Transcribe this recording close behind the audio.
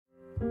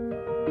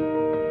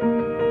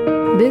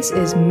This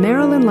is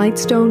Marilyn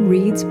Lightstone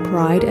Reads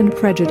Pride and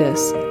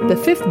Prejudice, the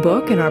fifth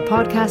book in our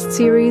podcast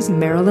series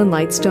Marilyn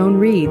Lightstone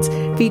Reads,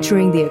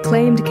 featuring the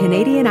acclaimed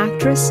Canadian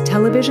actress,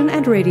 television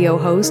and radio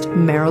host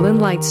Marilyn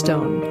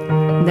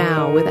Lightstone.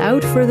 Now,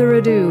 without further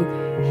ado,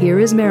 here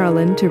is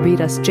Marilyn to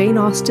read us Jane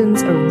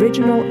Austen's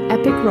original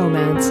epic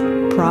romance,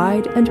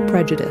 Pride and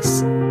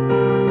Prejudice.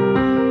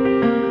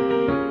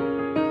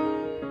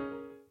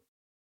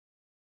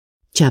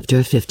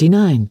 Chapter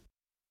 59.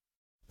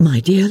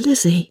 "My dear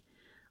Lizzie,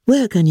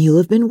 where can you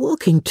have been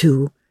walking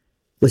to?"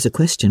 was a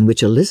question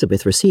which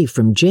Elizabeth received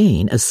from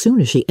Jane as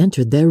soon as she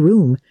entered their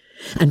room,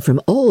 and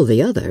from all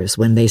the others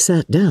when they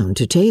sat down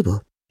to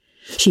table.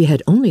 She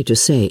had only to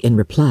say in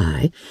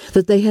reply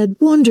that they had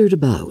wandered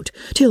about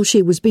till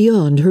she was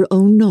beyond her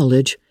own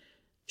knowledge.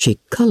 She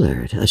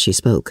coloured as she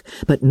spoke,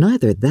 but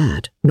neither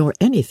that nor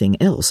anything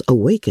else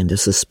awakened a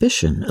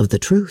suspicion of the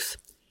truth.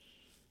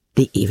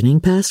 The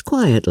evening passed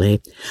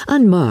quietly,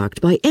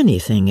 unmarked by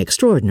anything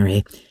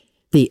extraordinary.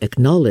 The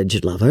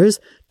acknowledged lovers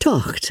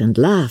talked and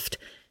laughed.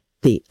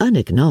 The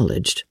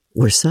unacknowledged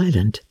were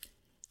silent.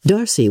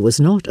 Darcy was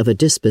not of a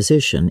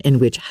disposition in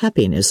which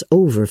happiness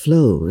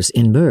overflows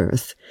in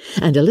mirth,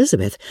 and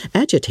Elizabeth,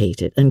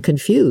 agitated and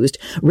confused,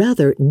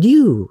 rather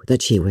knew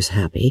that she was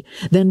happy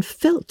than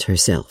felt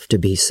herself to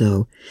be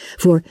so,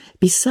 for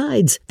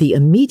besides the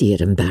immediate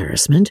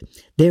embarrassment,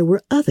 there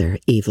were other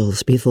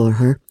evils before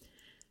her.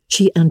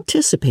 She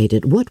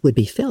anticipated what would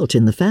be felt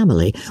in the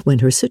family when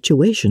her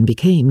situation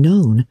became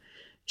known.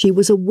 She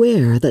was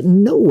aware that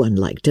no one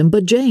liked him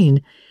but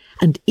Jane,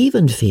 and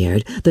even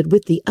feared that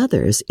with the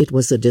others it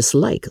was a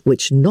dislike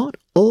which not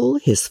all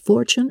his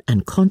fortune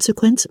and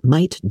consequence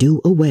might do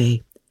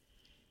away.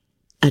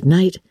 At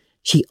night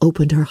she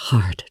opened her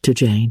heart to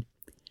Jane.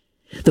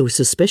 Though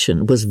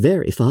suspicion was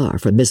very far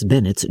from Miss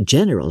Bennet's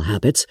general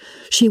habits,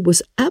 she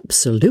was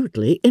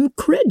absolutely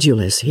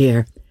incredulous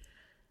here.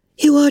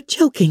 "You are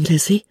joking,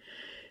 Lizzie.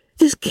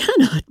 This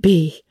cannot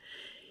be.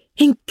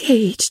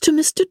 Engaged to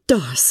Mr.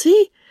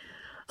 Darcy?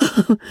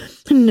 Oh,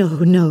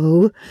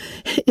 no.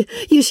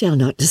 You shall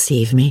not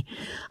deceive me.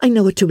 I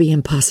know it to be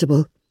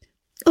impossible.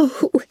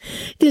 Oh,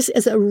 this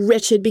is a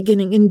wretched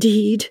beginning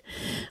indeed.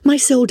 My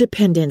sole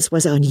dependence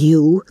was on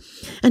you,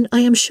 and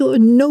I am sure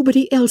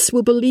nobody else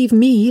will believe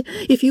me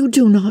if you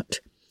do not.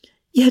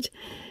 Yet,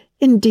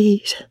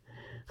 indeed,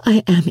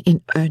 I am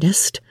in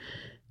earnest.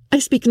 I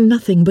speak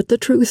nothing but the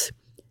truth.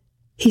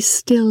 He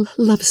still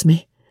loves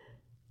me,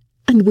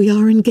 and we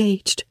are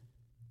engaged."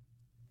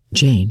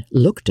 Jane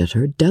looked at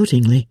her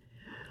doubtingly.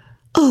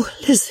 "Oh,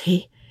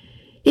 Lizzie,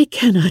 it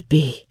cannot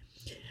be.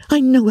 I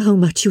know how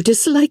much you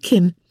dislike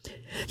him.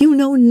 You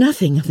know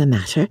nothing of the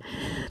matter.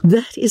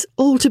 That is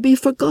all to be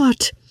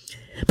forgot.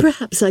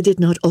 Perhaps I did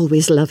not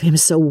always love him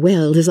so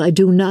well as I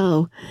do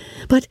now,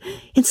 but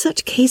in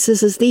such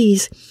cases as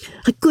these,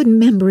 a good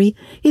memory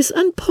is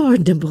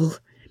unpardonable.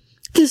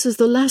 This is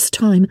the last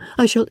time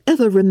I shall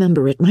ever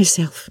remember it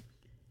myself."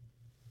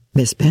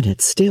 Miss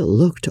Bennet still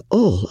looked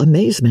all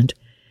amazement.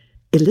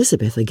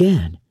 Elizabeth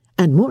again,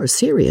 and more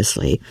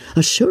seriously,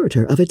 assured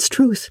her of its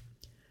truth.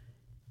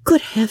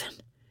 "Good heaven,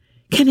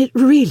 can it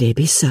really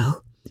be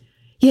so?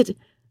 Yet,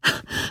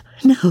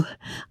 no,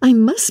 I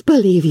must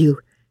believe you,"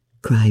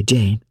 cried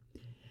Jane.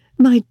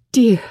 "My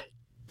dear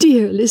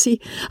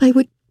Lizzie,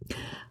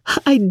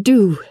 I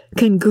do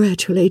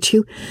congratulate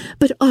you,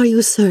 but are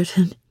you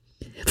certain?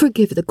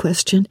 Forgive the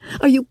question.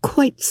 Are you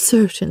quite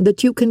certain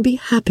that you can be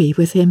happy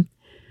with him?"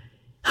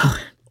 "Oh,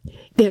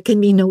 there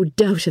can be no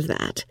doubt of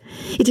that.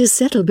 It is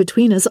settled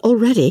between us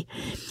already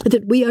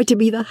that we are to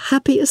be the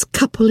happiest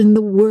couple in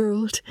the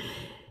world.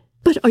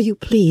 But are you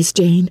pleased,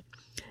 Jane?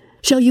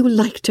 Shall you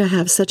like to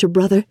have such a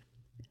brother?"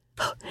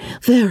 "Oh,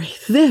 very,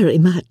 very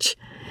much.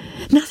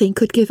 Nothing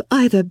could give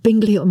either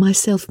Bingley or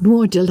myself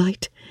more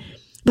delight.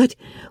 But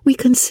we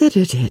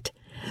considered it.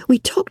 We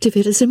talked of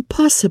it as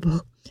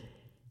impossible.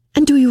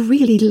 And do you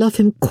really love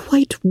him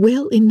quite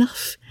well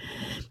enough?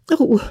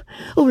 Oh,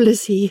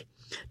 Lizzie,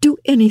 do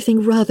anything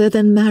rather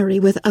than marry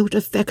without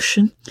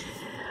affection.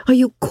 Are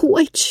you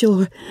quite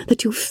sure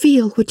that you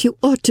feel what you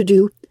ought to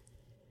do?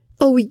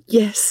 Oh,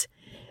 yes,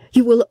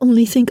 you will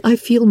only think I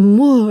feel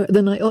more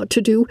than I ought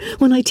to do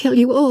when I tell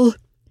you all."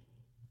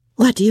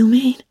 "What do you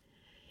mean?"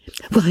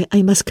 "Why,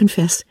 I must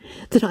confess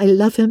that I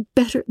love him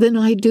better than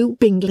I do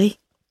Bingley.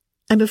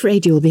 I'm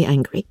afraid you will be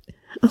angry.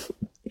 Oh,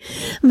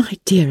 my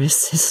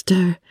dearest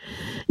sister,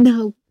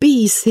 now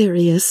be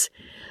serious.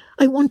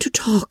 I want to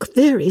talk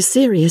very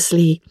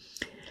seriously.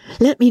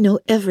 Let me know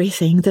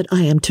everything that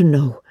I am to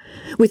know,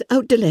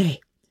 without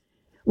delay.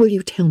 Will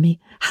you tell me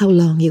how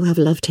long you have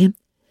loved him?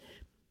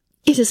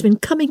 It has been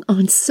coming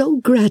on so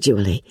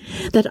gradually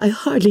that I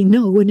hardly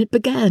know when it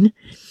began,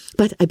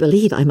 but I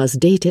believe I must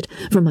date it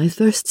from my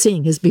first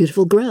seeing his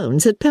beautiful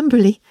grounds at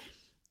Pemberley."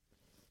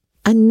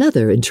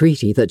 Another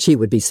entreaty that she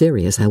would be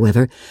serious,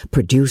 however,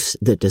 produced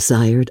the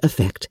desired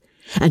effect,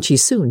 and she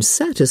soon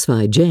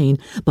satisfied Jane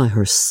by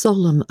her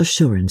solemn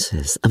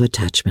assurances of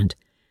attachment.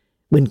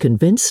 When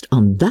convinced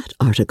on that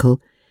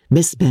article,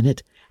 Miss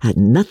Bennet had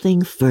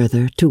nothing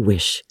further to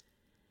wish.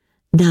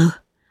 "Now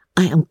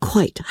I am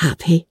quite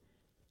happy,"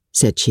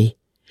 said she,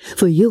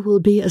 "for you will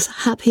be as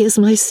happy as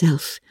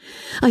myself.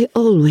 I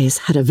always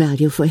had a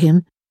value for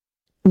him.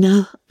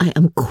 Now I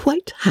am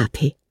quite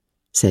happy,"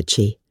 said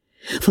she,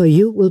 "for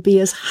you will be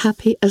as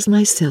happy as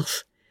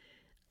myself.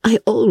 I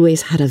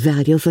always had a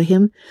value for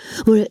him,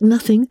 were it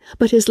nothing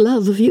but his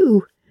love of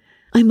you.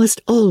 I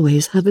must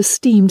always have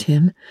esteemed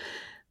him.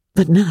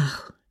 But now,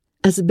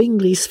 as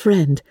Bingley's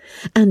friend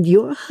and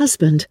your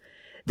husband,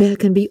 there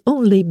can be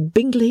only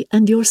Bingley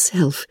and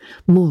yourself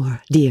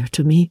more dear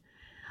to me.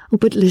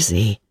 But,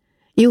 Lizzie,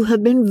 you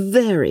have been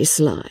very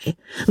sly,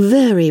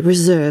 very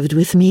reserved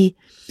with me.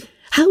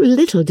 How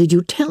little did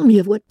you tell me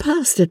of what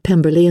passed at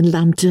Pemberley and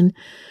Lambton?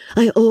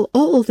 I owe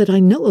all that I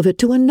know of it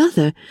to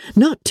another,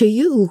 not to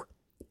you."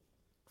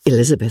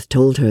 Elizabeth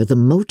told her the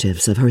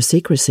motives of her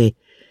secrecy.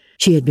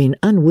 She had been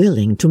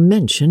unwilling to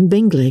mention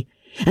Bingley,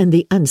 and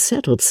the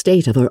unsettled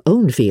state of her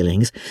own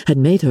feelings had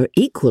made her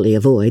equally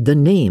avoid the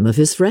name of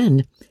his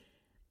friend.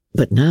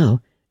 But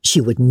now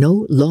she would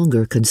no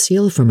longer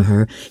conceal from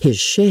her his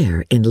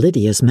share in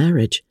Lydia's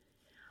marriage.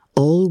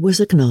 All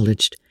was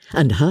acknowledged,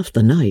 and half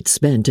the night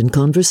spent in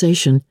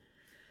conversation.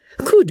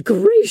 "Good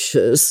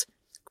gracious!"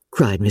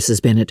 cried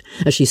Mrs. Bennet,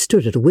 as she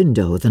stood at a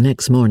window the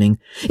next morning,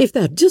 "if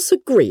that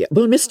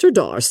disagreeable Mr.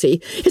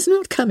 Darcy is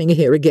not coming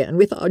here again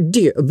with our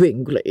dear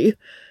Bingley!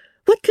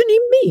 What can he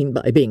mean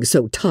by being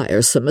so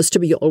tiresome as to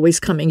be always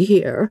coming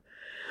here?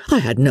 I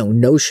had no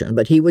notion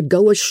but he would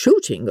go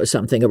a-shooting or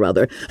something or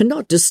other, and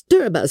not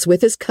disturb us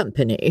with his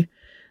company.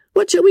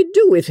 What shall we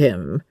do with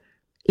him?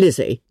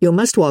 Lizzie, you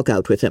must walk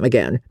out with him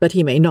again, that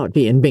he may not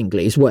be in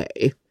Bingley's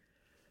way."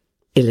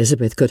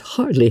 Elizabeth could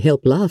hardly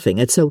help laughing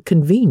at so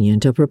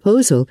convenient a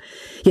proposal,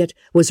 yet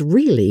was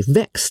really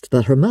vexed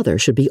that her mother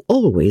should be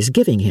always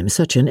giving him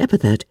such an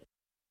epithet.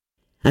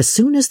 As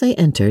soon as they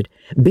entered,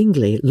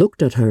 Bingley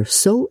looked at her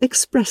so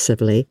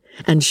expressively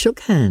and shook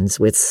hands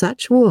with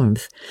such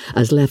warmth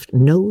as left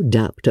no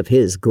doubt of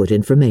his good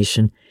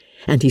information,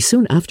 and he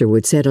soon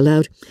afterward said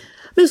aloud,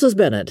 "Mrs.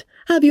 Bennet,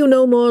 have you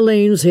no more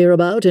lanes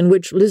hereabout in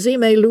which Lizzie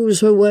may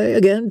lose her way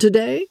again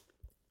to-day?"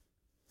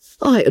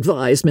 "I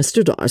advise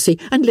Mr. Darcy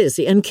and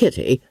Lizzie and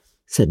Kitty,"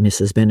 said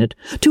Mrs. Bennet,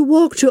 "to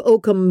walk to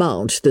Oakham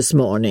Mount this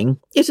morning.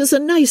 It is a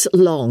nice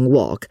long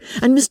walk,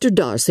 and Mr.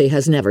 Darcy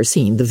has never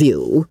seen the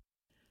view."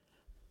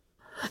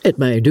 "It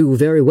may do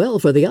very well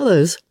for the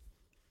others,"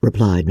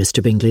 replied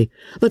Mr. Bingley,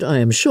 "but I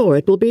am sure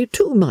it will be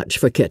too much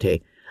for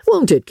Kitty.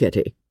 Won't it,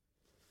 Kitty?"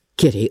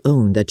 Kitty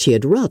owned that she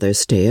had rather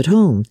stay at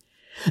home.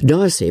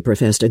 Darcy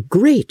professed a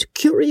great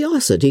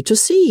curiosity to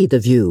see the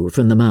view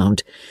from the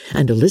Mount,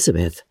 and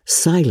Elizabeth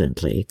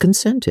silently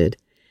consented.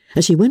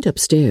 As she went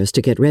upstairs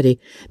to get ready,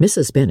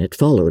 Mrs. Bennet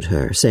followed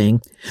her,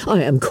 saying,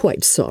 "I am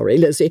quite sorry,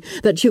 Lizzie,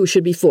 that you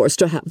should be forced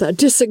to have that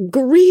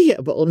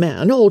disagreeable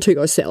man all to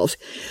yourself,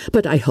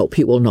 but I hope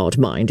you will not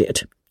mind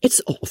it.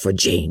 It's all for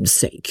Jane's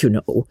sake, you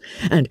know,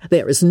 and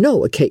there is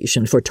no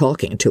occasion for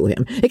talking to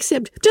him,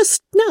 except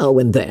just now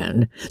and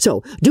then,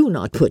 so do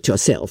not put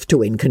yourself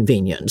to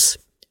inconvenience."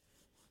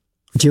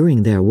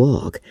 During their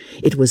walk,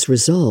 it was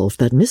resolved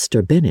that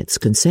Mr. Bennet's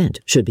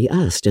consent should be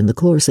asked in the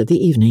course of the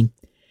evening.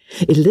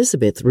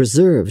 Elizabeth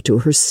reserved to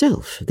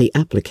herself the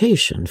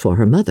application for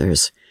her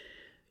mother's.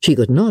 She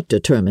could not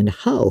determine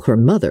how her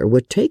mother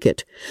would take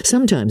it,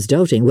 sometimes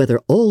doubting whether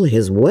all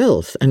his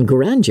wealth and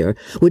grandeur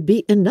would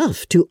be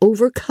enough to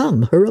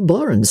overcome her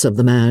abhorrence of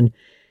the man.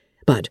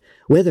 But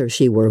whether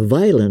she were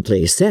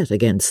violently set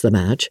against the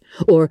match,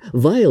 or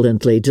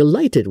violently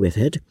delighted with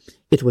it,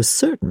 it was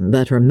certain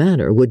that her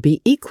manner would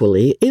be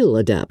equally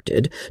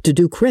ill-adapted to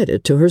do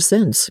credit to her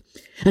sense,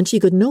 and she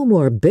could no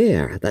more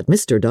bear that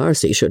Mr.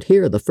 Darcy should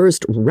hear the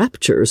first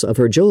raptures of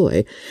her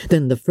joy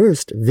than the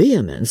first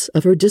vehemence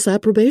of her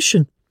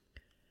disapprobation.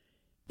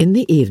 In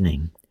the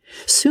evening,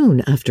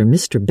 soon after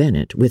Mr.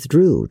 Bennet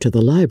withdrew to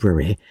the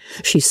library,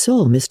 she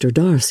saw Mr.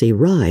 Darcy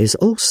rise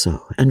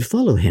also and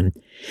follow him,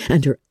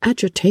 and her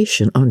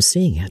agitation on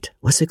seeing it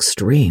was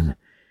extreme.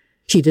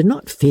 She did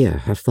not fear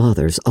her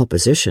father's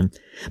opposition,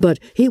 but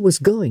he was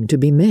going to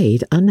be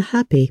made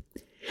unhappy,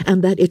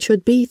 and that it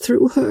should be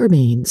through her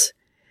means,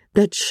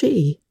 that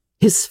she,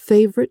 his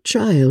favourite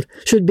child,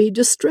 should be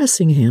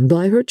distressing him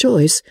by her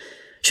choice,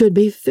 should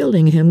be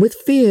filling him with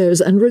fears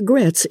and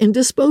regrets in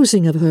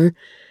disposing of her,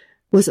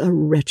 was a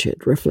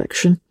wretched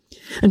reflection,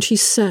 and she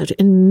sat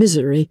in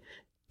misery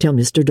till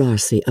Mr.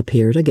 Darcy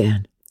appeared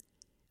again,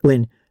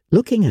 when,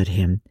 looking at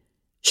him,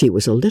 she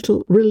was a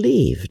little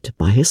relieved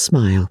by his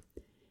smile.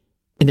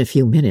 In a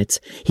few minutes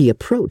he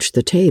approached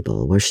the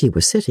table where she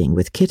was sitting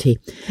with Kitty,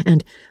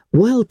 and,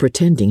 while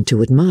pretending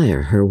to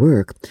admire her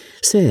work,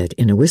 said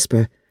in a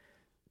whisper,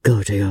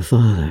 "Go to your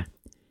father.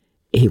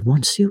 He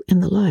wants you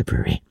in the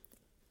library."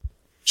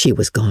 She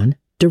was gone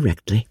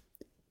directly.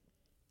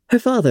 Her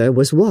father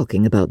was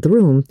walking about the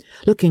room,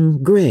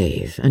 looking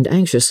grave and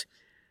anxious.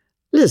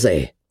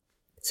 "Lizzie,"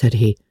 said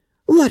he,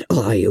 "what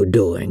are you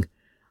doing?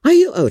 Are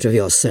you out of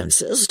your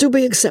senses to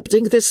be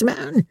accepting this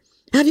man?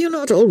 Have you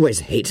not always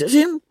hated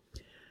him?"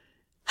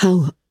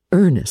 How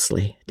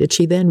earnestly did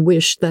she then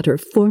wish that her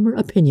former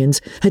opinions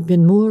had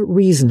been more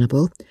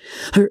reasonable,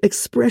 her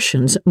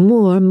expressions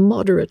more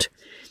moderate.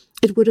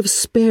 It would have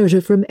spared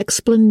her from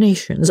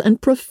explanations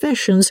and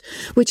professions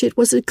which it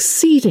was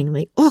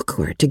exceedingly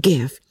awkward to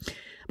give.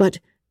 But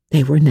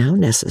they were now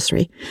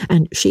necessary,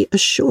 and she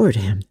assured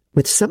him,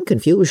 with some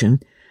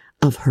confusion,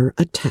 of her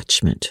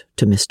attachment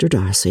to Mr.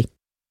 Darcy.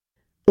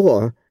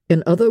 "Or,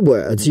 in other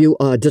words, you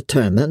are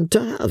determined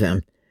to have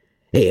him.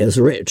 He is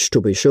rich,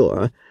 to be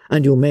sure,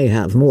 and you may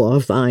have more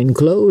fine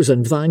clothes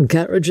and fine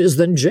carriages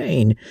than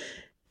Jane.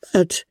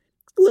 But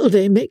will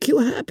they make you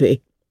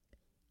happy?"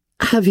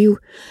 Have you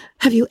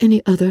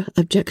any other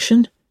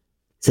objection,"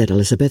 said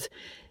Elizabeth,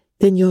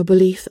 "than your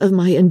belief of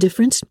my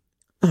indifference?"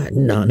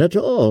 "None at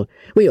all.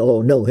 We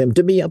all know him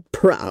to be a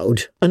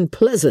proud,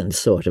 unpleasant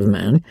sort of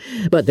man,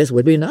 but this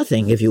would be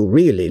nothing if you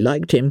really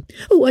liked him."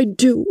 "Oh, I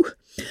do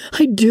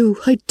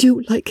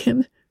like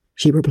him,"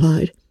 she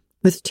replied,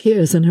 with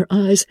tears in her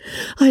eyes.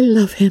 "I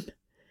love him.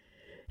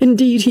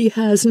 Indeed, he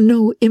has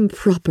no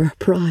improper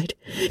pride.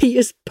 He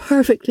is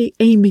perfectly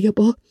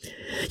amiable.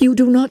 You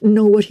do not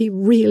know what he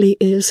really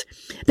is.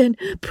 Then,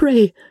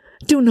 pray,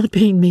 do not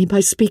pain me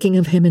by speaking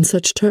of him in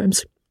such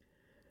terms."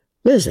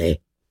 "Lizzie,"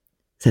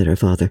 said her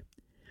father,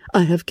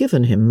 "I have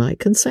given him my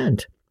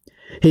consent.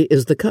 He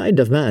is the kind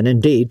of man,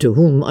 indeed, to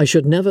whom I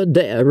should never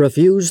dare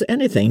refuse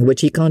anything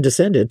which he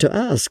condescended to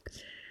ask.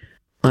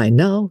 I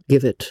now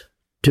give it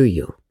to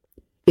you,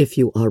 if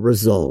you are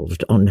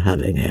resolved on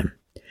having him.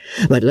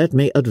 But let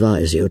me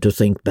advise you to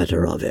think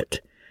better of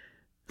it.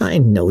 I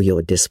know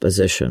your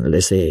disposition,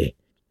 Lizzie.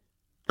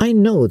 I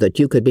know that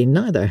you could be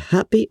neither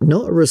happy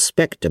nor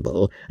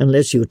respectable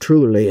unless you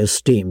truly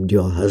esteemed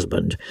your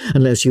husband,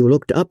 unless you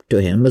looked up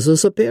to him as a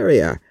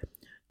superior.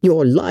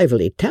 Your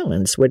lively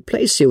talents would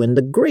place you in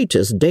the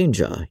greatest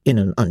danger in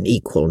an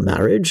unequal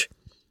marriage.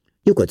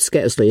 You could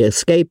scarcely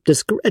escape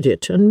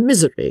discredit and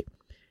misery.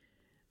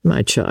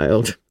 My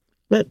child,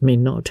 let me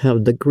not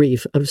have the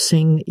grief of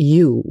seeing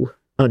you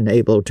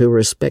unable to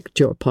respect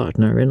your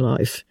partner in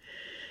life.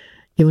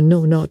 You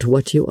know not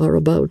what you are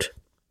about."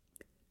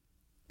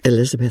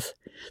 Elizabeth,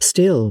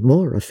 still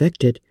more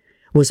affected,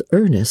 was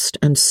earnest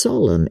and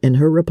solemn in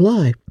her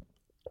reply,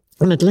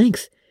 and at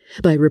length,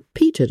 by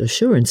repeated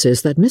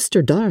assurances that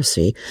Mr.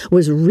 Darcy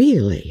was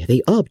really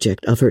the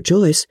object of her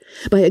choice,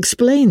 by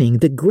explaining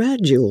the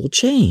gradual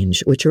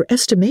change which her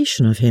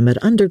estimation of him had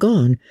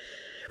undergone,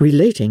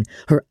 relating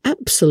her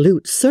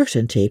absolute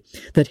certainty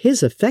that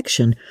his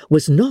affection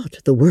was not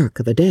the work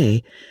of a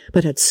day,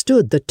 but had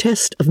stood the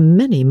test of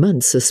many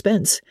months'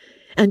 suspense,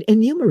 and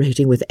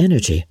enumerating with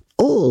energy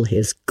all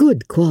his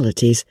good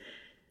qualities,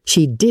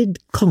 she did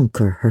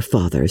conquer her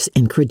father's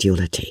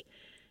incredulity,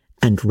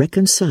 and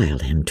reconcile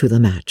him to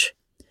the match.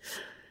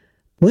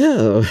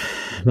 "Well,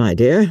 my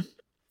dear,"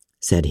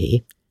 said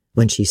he,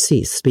 when she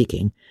ceased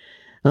speaking,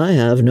 "I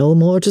have no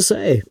more to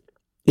say.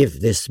 If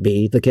this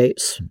be the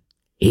case,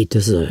 he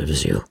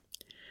deserves you.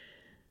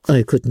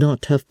 I could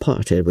not have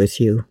parted with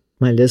you,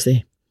 my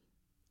Lizzie,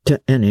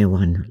 to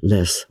anyone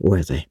less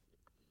worthy."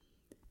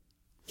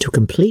 To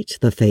complete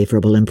the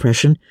favourable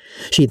impression,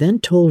 she then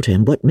told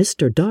him what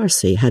Mr.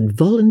 Darcy had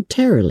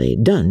voluntarily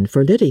done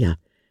for Lydia.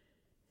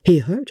 He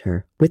heard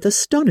her with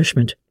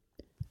astonishment.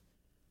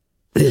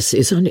 "This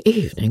is an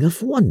evening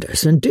of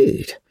wonders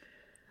indeed.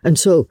 And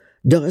so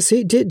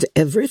Darcy did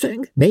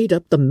everything, made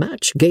up the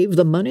match, gave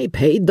the money,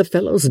 paid the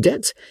fellow's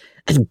debts,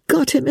 and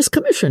got him his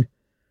commission.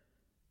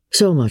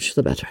 So much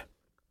the better.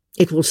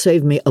 It will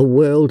save me a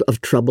world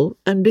of trouble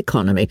and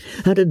economy.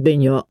 Had it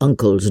been your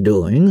uncle's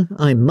doing,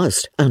 I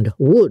must and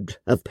would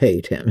have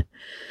paid him.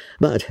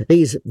 But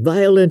these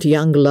violent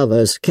young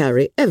lovers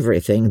carry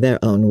everything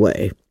their own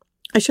way.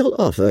 I shall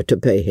offer to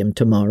pay him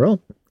tomorrow.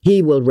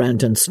 He will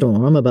rant and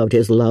storm about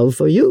his love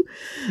for you,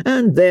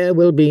 and there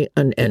will be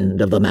an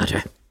end of the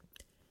matter."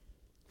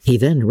 He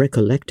then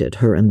recollected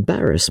her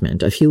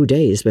embarrassment a few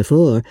days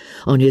before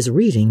on his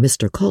reading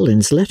Mr.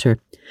 Collins' letter,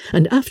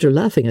 and after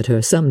laughing at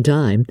her some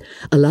time,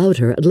 allowed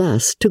her at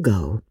last to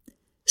go,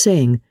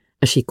 saying,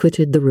 as she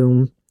quitted the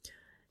room,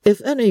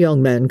 "If any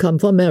young men come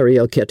for Mary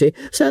or Kitty,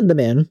 send them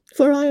in,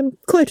 for I am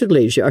quite at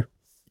leisure."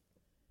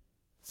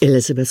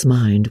 Elizabeth's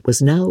mind was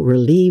now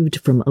relieved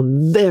from a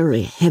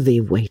very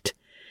heavy weight,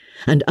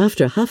 and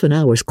after half an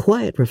hour's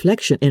quiet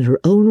reflection in her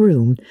own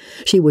room,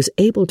 she was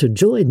able to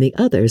join the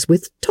others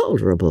with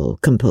tolerable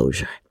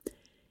composure.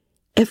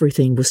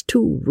 Everything was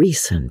too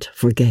recent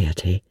for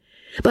gaiety,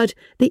 but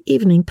the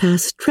evening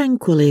passed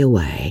tranquilly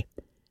away.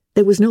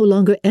 There was no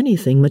longer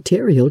anything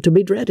material to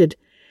be dreaded,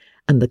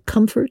 and the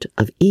comfort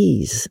of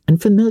ease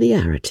and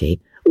familiarity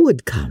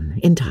would come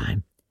in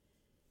time.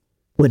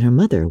 When her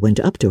mother went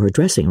up to her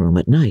dressing-room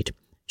at night,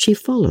 she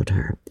followed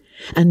her,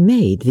 and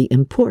made the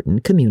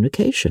important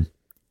communication.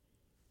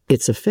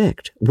 Its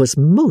effect was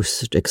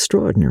most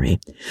extraordinary,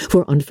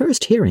 for on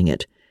first hearing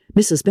it,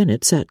 Mrs.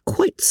 Bennet sat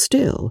quite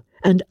still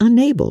and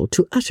unable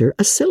to utter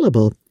a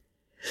syllable.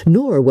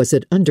 Nor was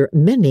it under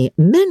many,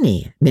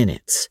 many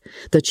minutes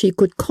that she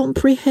could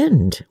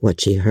comprehend what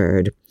she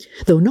heard,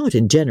 though not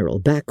in general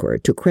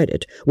backward to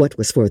credit what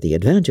was for the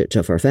advantage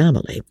of her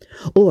family,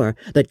 or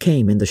that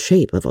came in the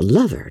shape of a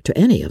lover to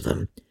any of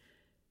them.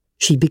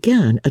 She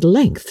began at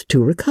length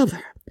to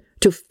recover,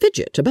 to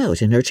fidget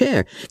about in her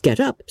chair, get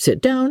up,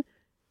 sit down,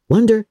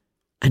 wonder,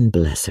 and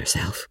bless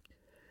herself.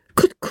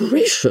 Good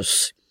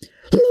gracious!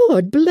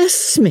 Lord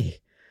bless me!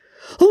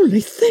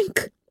 Only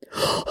think!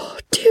 Oh,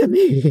 dear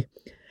me!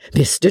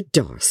 Mr.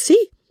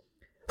 Darcy?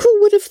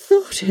 Who would have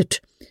thought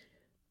it?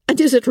 And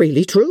is it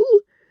really true?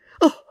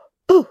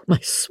 Oh, my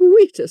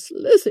sweetest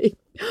Lizzie!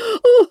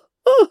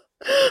 Oh,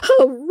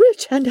 how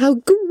rich and how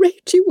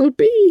great you will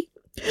be!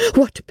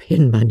 What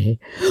pin money,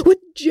 what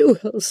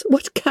jewels,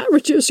 what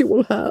carriages you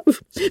will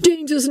have!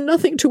 Jane's is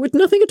nothing to it,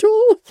 nothing at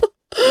all!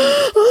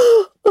 I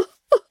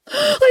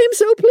am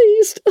so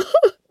pleased!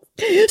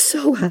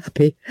 So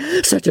happy!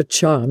 Such a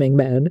charming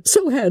man,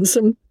 so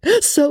handsome,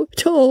 so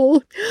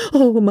tall!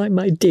 Oh,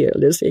 my dear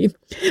Lizzie,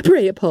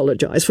 pray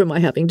apologize for my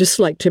having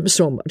disliked him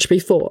so much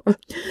before.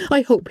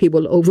 I hope he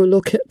will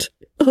overlook it.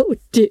 Oh,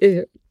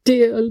 dear,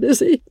 dear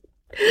Lizzie!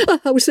 A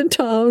house in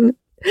town,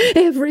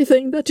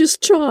 everything that is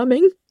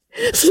charming,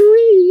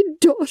 3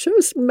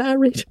 daughters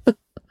married,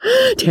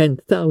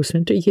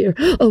 10,000 a year.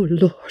 Oh,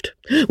 Lord,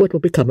 what will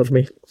become of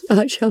me?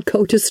 I shall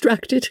go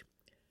distracted.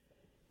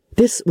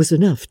 This was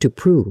enough to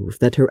prove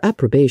that her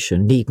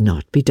approbation need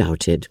not be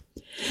doubted,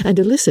 and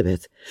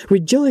Elizabeth,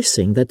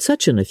 rejoicing that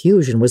such an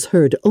effusion was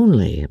heard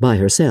only by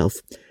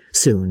herself,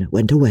 soon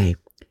went away.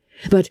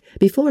 But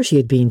before she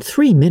had been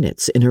 3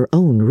 minutes in her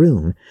own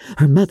room,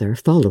 her mother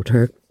followed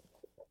her.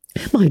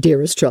 "My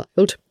dearest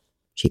child,"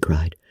 she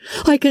cried,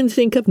 "I can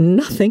think of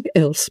nothing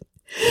else.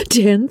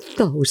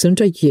 10,000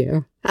 a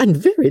year, and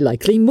very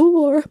likely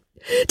more.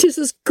 'Tis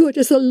as good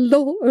as a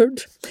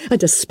lord.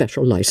 And a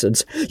special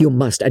license. You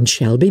must and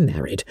shall be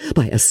married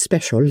by a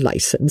special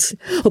license.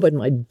 Oh, but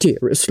my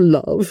dearest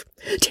love,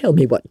 tell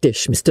me what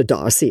dish Mr.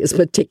 Darcy is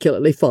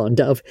particularly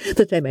fond of,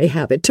 that I may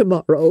have it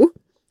tomorrow."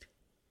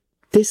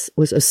 This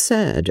was a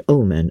sad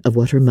omen of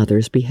what her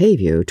mother's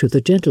behaviour to the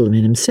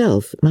gentleman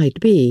himself might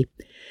be,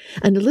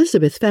 and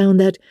Elizabeth found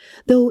that,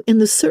 though in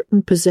the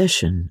certain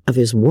possession of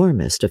his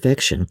warmest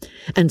affection,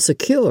 and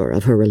secure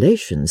of her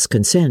relations'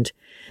 consent,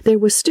 there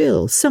was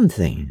still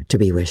something to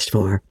be wished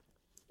for.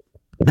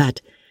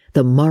 But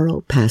the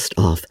morrow passed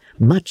off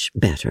much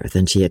better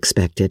than she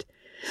expected,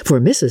 for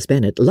Mrs.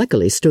 Bennet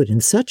luckily stood in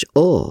such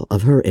awe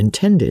of her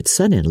intended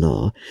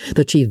son-in-law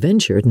that she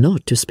ventured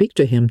not to speak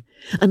to him,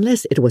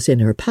 unless it was in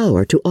her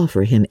power to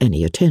offer him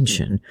any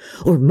attention,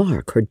 or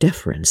mark her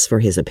deference for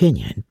his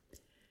opinion.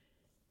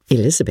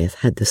 Elizabeth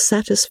had the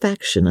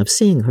satisfaction of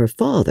seeing her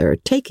father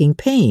taking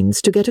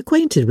pains to get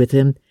acquainted with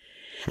him,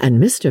 and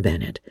Mr.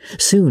 Bennet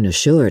soon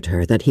assured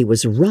her that he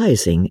was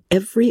rising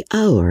every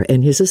hour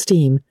in his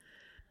esteem.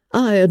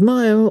 "I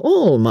admire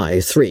all my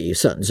 3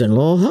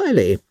 sons-in-law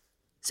highly,"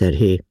 said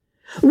he.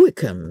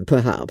 "Wickham,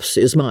 perhaps,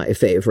 is my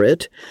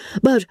favourite,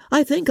 but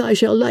I think I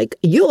shall like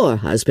your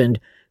husband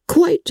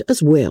quite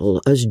as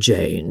well as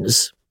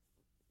Jane's."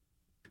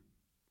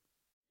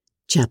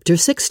 Chapter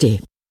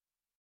 60.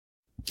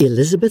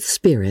 Elizabeth's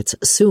spirits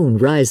soon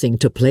rising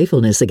to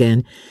playfulness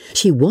again,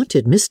 she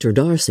wanted Mr.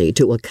 Darcy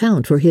to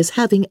account for his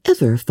having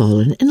ever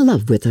fallen in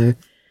love with her.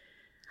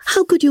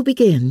 "How could you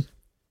begin?"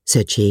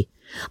 said she.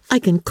 "I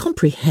can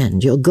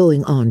comprehend your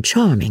going on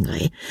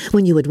charmingly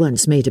when you had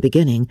once made a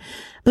beginning,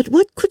 but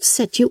what could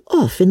set you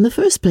off in the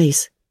first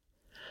place?"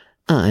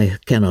 "I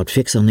cannot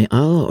fix on the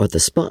hour or the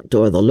spot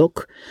or the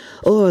look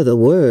or the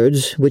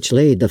words which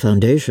laid the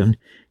foundation.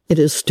 It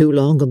is too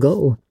long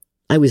ago.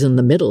 I was in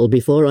the middle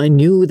before I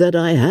knew that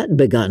I had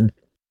begun."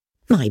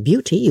 "My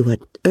beauty you had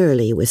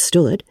early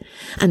withstood,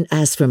 and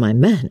as for my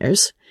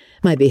manners,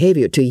 my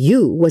behaviour to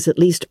you was at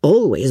least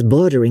always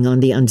bordering on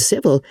the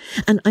uncivil,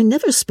 and I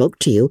never spoke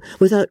to you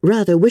without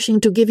rather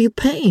wishing to give you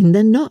pain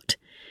than not.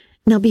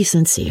 Now be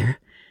sincere.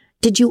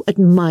 Did you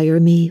admire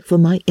me for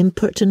my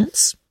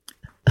impertinence?"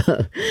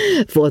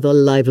 "For the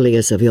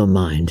liveliest of your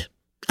mind,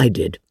 I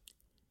did."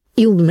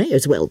 "You may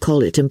as well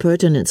call it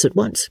impertinence at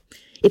once.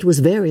 It was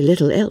very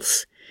little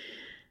else.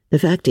 The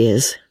fact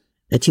is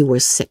that you were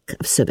sick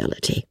of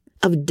civility,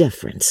 of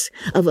deference,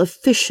 of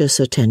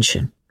officious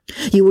attention.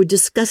 You were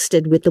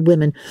disgusted with the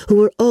women who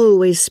were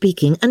always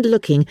speaking and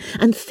looking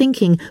and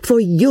thinking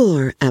for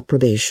your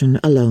approbation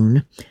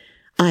alone.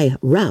 I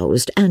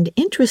roused and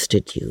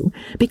interested you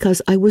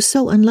because I was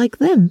so unlike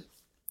them.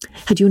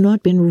 Had you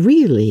not been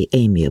really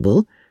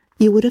amiable,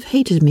 you would have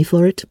hated me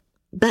for it.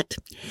 But,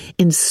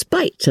 in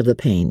spite of the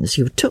pains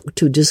you took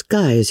to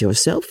disguise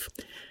yourself,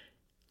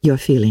 your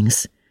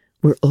feelings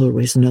were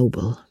always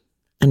noble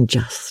and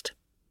just,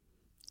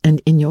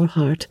 and in your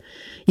heart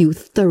you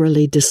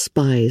thoroughly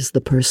despised the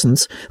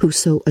persons who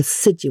so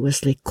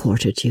assiduously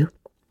courted you.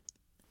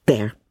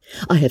 There,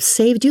 I have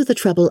saved you the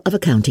trouble of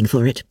accounting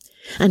for it,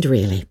 and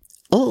really,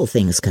 all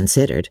things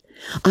considered,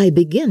 I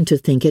begin to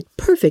think it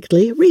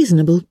perfectly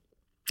reasonable.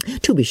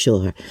 To be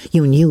sure,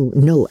 you knew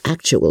no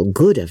actual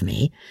good of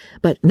me,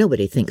 but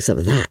nobody thinks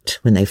of that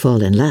when they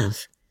fall in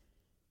love."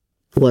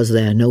 "Was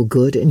there no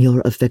good in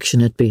your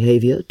affectionate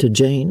behaviour to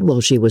Jane while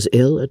she was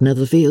ill at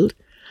Netherfield?"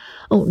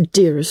 "Oh,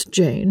 dearest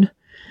Jane,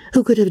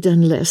 who could have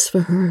done less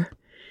for her?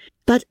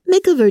 But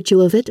make a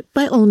virtue of it,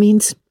 by all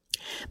means.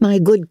 My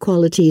good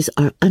qualities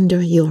are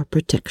under your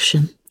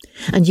protection,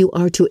 and you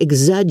are to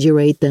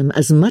exaggerate them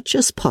as much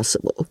as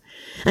possible,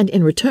 and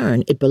in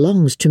return it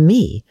belongs to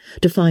me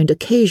to find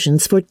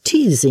occasions for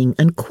teasing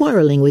and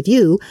quarrelling with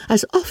you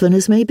as often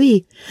as may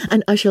be,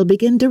 and I shall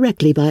begin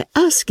directly by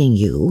asking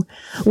you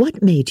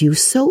what made you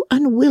so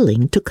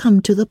unwilling to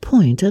come to the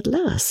point at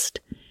last?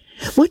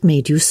 What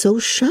made you so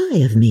shy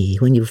of me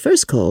when you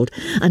first called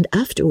and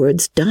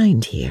afterwards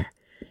dined here?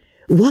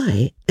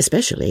 Why,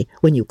 especially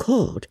when you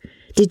called,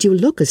 did you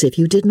look as if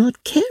you did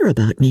not care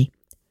about me?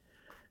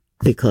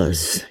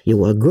 Because you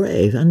were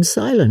grave and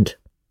silent,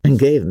 and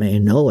gave me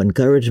no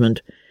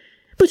encouragement.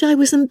 But I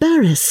was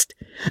embarrassed,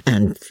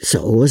 and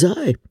so was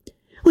I.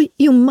 Well,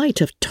 you might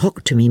have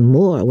talked to me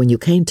more when you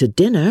came to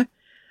dinner.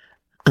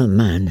 A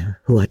man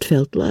who had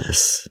felt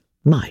less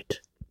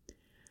might.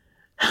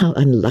 How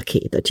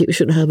unlucky that you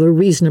should have a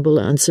reasonable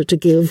answer to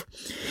give,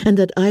 and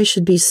that I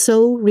should be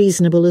so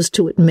reasonable as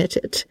to admit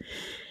it.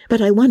 But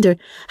I wonder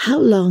how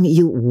long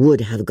you would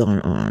have gone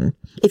on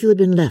if you had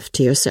been left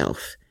to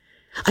yourself.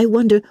 I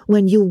wonder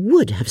when you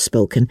would have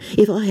spoken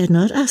if I had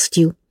not asked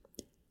you.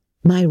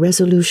 My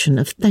resolution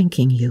of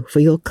thanking you for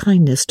your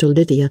kindness to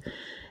Lydia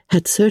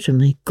had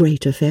certainly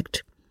great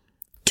effect.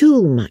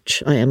 Too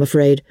much, I am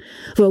afraid,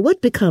 for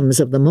what becomes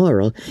of the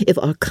moral if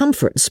our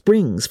comfort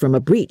springs from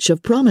a breach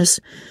of promise?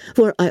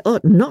 For I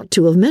ought not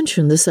to have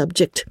mentioned the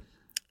subject.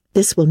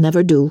 This will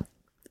never do.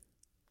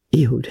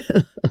 You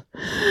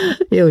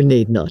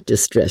need not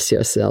distress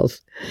yourself.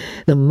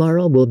 The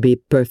moral will be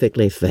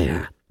perfectly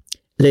fair.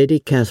 Lady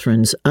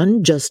Catherine's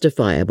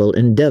unjustifiable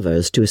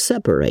endeavours to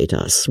separate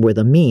us were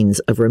the means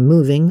of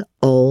removing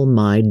all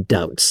my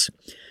doubts.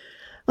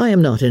 I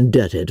am not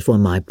indebted for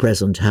my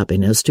present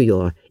happiness to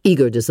your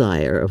eager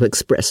desire of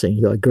expressing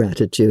your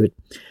gratitude.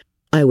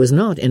 I was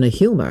not in a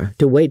humour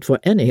to wait for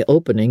any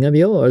opening of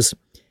yours.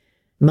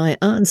 My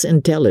aunt's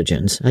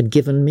intelligence had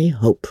given me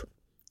hope,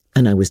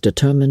 and I was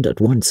determined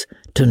at once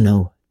to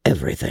know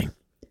everything.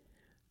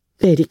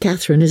 Lady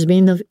Catherine has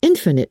been of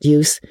infinite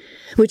use,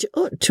 which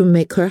ought to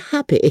make her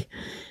happy,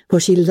 for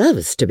she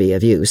loves to be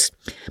of use.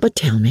 But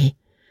tell me,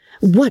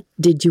 what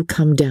did you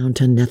come down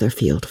to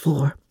Netherfield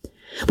for?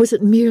 Was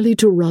it merely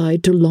to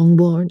ride to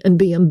Longbourn and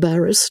be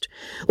embarrassed,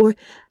 or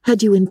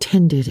had you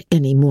intended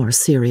any more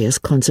serious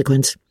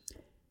consequence?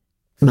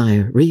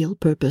 My real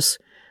purpose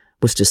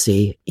was to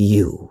see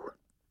you,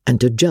 and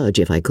to judge,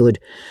 if I could,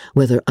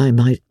 whether I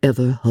might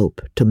ever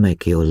hope to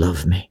make you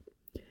love me.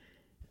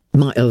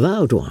 My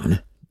avowed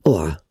one,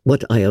 or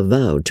what I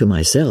avowed to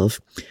myself,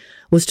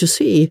 was to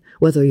see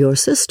whether your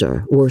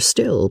sister were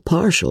still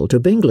partial to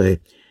Bingley,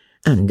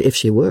 and if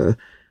she were,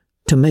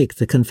 to make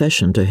the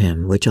confession to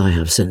him which I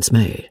have since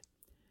made.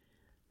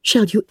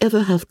 Shall you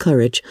ever have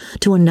courage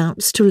to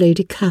announce to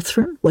Lady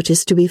Catherine what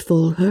is to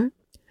befall her?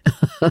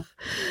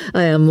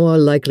 I am more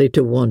likely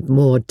to want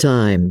more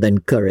time than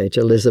courage,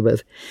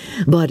 Elizabeth,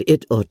 but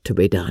it ought to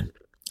be done,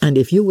 and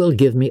if you will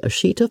give me a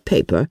sheet of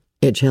paper,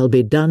 it shall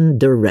be done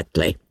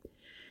directly.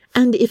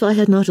 And if I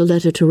had not a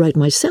letter to write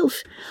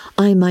myself,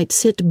 I might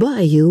sit by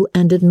you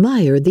and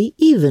admire the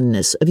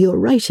evenness of your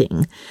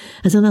writing,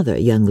 as another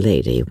young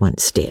lady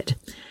once did.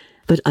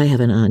 But I have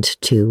an aunt,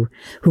 too,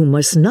 who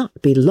must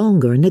not be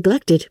longer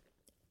neglected.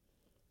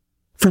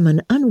 From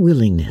an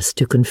unwillingness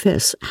to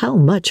confess how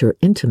much her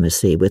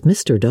intimacy with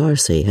Mr.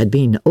 Darcy had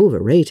been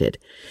overrated,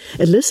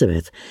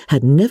 Elizabeth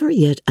had never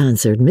yet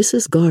answered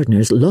Mrs.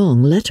 Gardiner's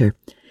long letter.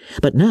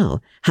 But now,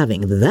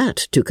 having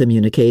that to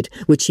communicate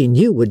which she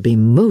knew would be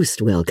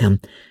most welcome,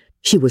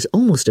 she was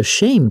almost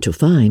ashamed to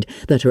find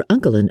that her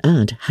uncle and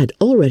aunt had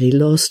already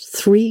lost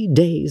 3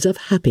 days of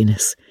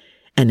happiness,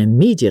 and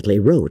immediately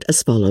wrote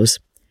as follows.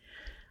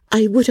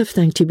 I would have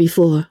thanked you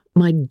before,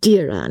 my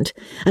dear aunt,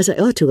 as I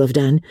ought to have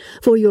done,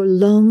 for your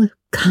long,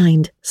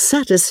 kind,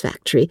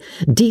 satisfactory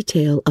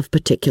detail of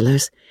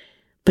particulars.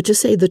 But to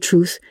say the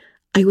truth,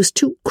 I was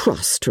too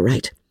cross to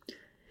write.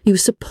 You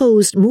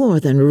supposed more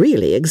than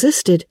really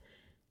existed.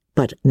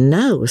 But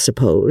now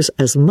suppose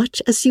as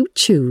much as you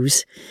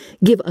choose.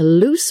 Give a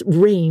loose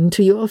rein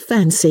to your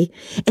fancy.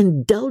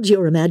 Indulge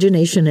your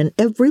imagination in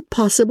every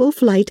possible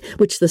flight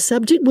which the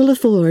subject will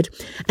afford,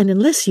 and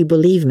unless you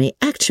believe me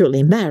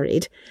actually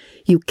married,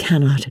 you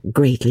cannot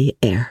greatly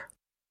err.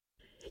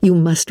 You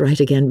must write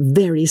again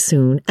very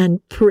soon,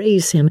 and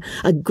praise him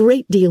a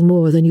great deal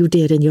more than you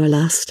did in your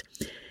last.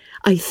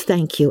 I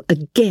thank you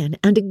again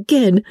and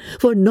again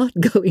for not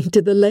going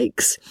to the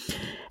Lakes.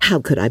 How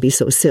could I be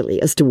so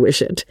silly as to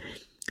wish it?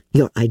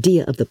 Your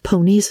idea of the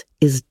ponies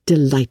is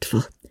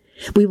delightful.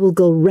 We will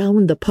go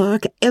round the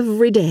park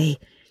every day.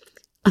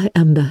 I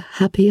am the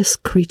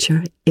happiest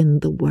creature in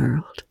the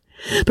world.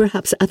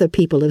 Perhaps other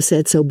people have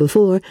said so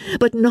before,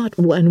 but not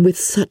one with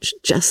such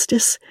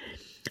justice.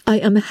 I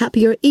am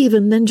happier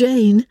even than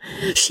Jane.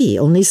 She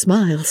only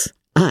smiles.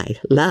 I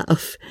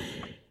laugh.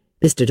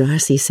 Mr.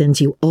 Darcy sends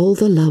you all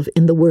the love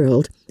in the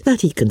world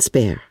that he can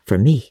spare for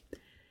me.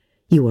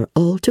 You are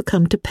all to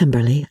come to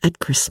Pemberley at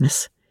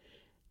Christmas.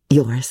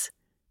 Yours,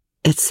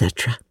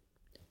 etc.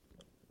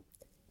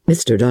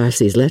 Mr.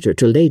 Darcy's letter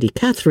to Lady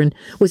Catherine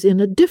was in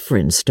a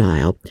different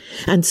style,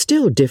 and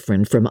still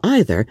different from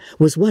either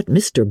was what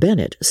Mr.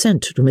 Bennet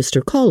sent to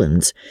Mr.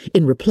 Collins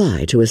in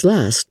reply to his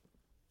last.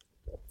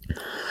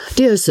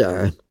 "Dear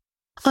Sir,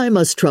 I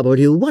must trouble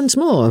you once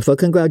more for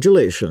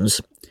congratulations.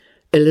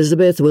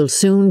 Elizabeth will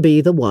soon be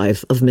the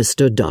wife of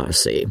Mr.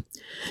 Darcy.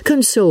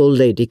 Console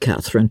Lady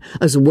Catherine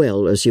as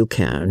well as you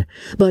can,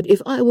 but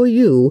if I were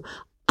you,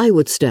 I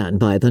would stand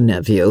by the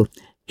nephew.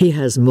 He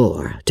has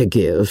more to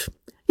give.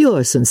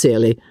 Yours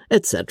sincerely,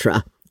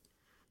 etc."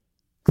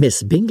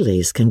 Miss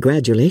Bingley's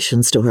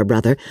congratulations to her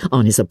brother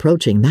on his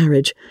approaching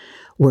marriage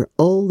were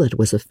all that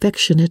was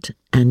affectionate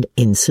and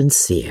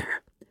insincere.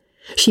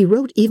 She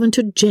wrote even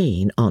to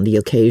Jane on the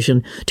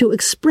occasion to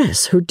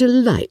express her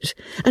delight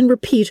and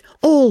repeat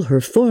all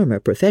her former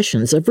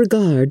professions of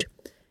regard.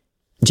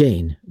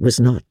 Jane was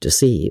not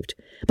deceived,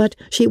 but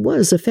she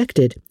was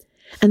affected,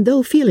 and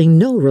though feeling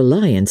no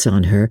reliance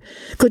on her,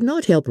 could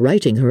not help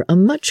writing her a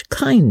much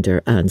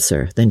kinder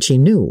answer than she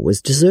knew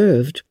was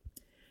deserved.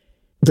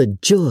 The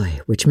joy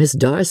which Miss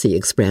Darcy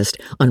expressed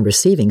on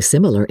receiving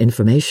similar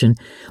information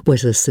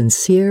was as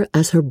sincere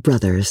as her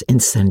brother's in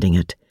sending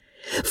it.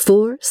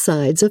 4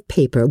 sides of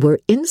paper were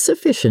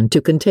insufficient to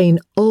contain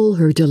all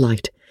her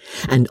delight,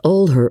 and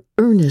all her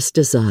earnest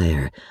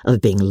desire of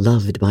being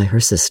loved by her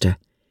sister.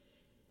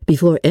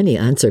 Before any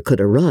answer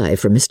could arrive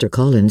from Mr.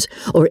 Collins,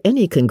 or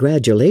any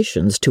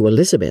congratulations to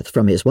Elizabeth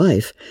from his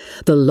wife,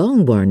 the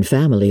Longbourn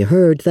family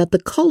heard that the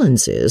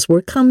Collinses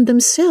were come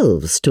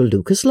themselves to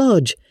Lucas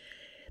Lodge.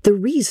 The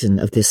reason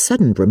of this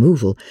sudden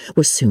removal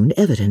was soon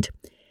evident.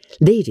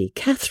 Lady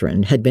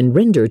Catherine had been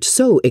rendered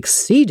so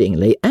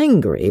exceedingly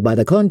angry by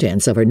the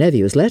contents of her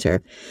nephew's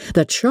letter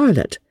that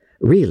Charlotte,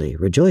 really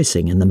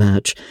rejoicing in the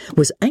match,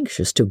 was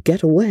anxious to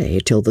get away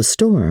till the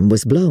storm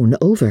was blown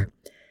over.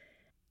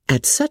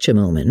 At such a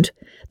moment,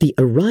 the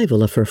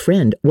arrival of her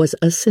friend was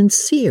a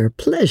sincere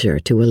pleasure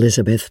to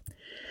Elizabeth,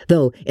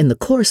 though in the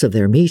course of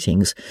their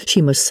meetings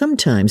she must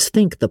sometimes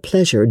think the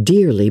pleasure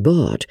dearly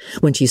bought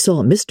when she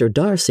saw Mr.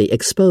 Darcy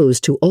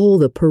exposed to all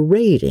the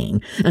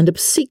parading and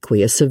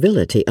obsequious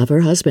civility of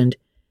her husband.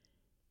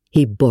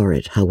 He bore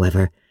it,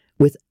 however,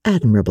 with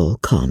admirable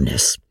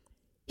calmness.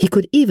 He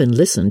could even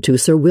listen to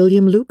Sir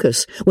William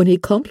Lucas when he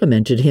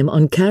complimented him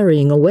on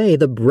carrying away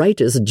the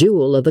brightest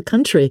jewel of the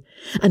country,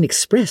 and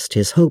expressed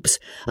his hopes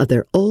of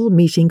their all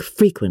meeting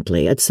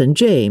frequently at St.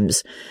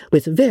 James,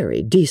 with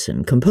very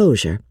decent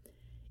composure.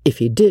 If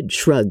he did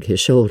shrug his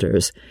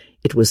shoulders,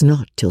 it was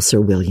not till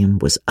Sir William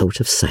was out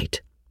of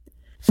sight.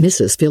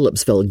 Mrs.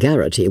 Phillips's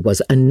vulgarity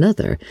was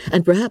another,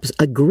 and perhaps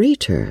a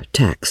greater,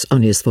 tax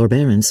on his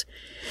forbearance,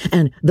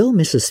 and though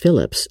Mrs.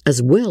 Phillips,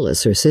 as well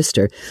as her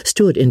sister,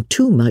 stood in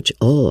too much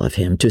awe of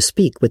him to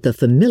speak with the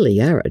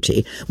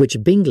familiarity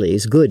which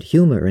Bingley's good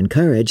humour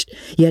encouraged,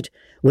 yet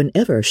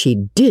whenever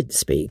she did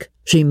speak,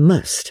 she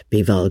must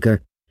be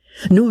vulgar.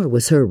 Nor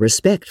was her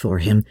respect for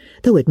him,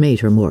 though it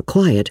made her more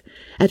quiet,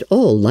 at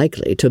all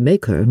likely to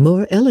make her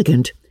more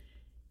elegant.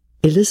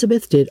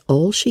 Elizabeth did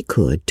all she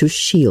could to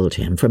shield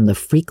him from the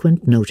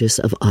frequent notice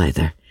of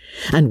either,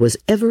 and was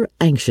ever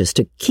anxious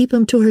to keep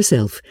him to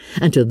herself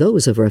and to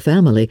those of her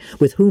family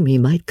with whom he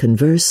might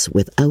converse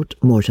without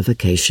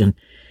mortification.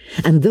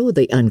 And though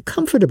the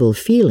uncomfortable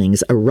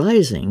feelings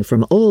arising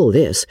from all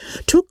this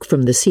took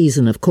from the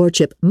season of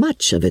courtship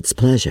much of its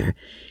pleasure,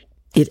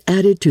 it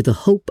added to the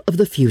hope of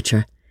the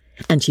future,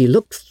 and she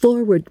looked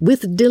forward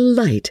with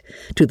delight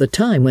to the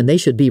time when they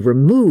should be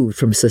removed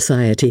from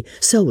society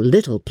so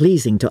little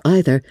pleasing to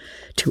either,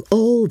 to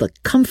all the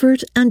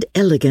comfort and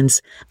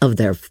elegance of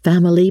their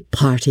family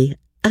party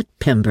at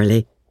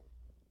Pemberley.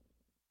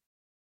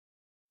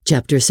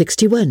 Chapter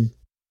 61.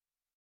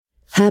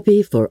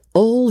 Happy for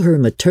all her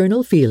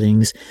maternal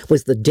feelings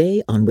was the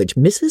day on which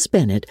Mrs.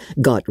 Bennet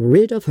got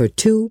rid of her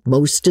 2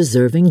 most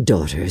deserving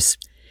daughters.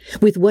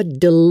 With what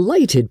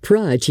delighted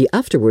pride she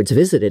afterwards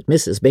visited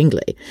Mrs.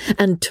 Bingley,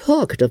 and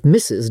talked of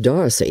Mrs.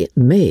 Darcy,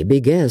 may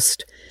be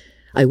guessed.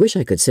 I wish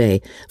I could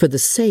say, for the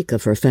sake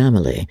of her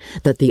family,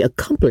 that the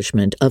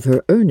accomplishment of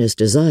her earnest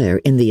desire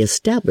in the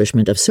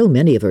establishment of so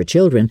many of her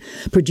children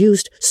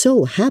produced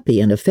so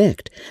happy an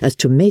effect as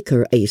to make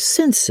her a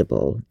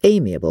sensible,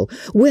 amiable,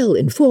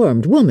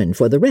 well-informed woman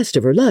for the rest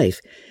of her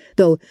life,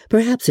 though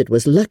perhaps it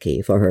was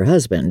lucky for her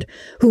husband,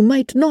 who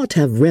might not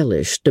have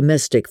relished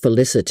domestic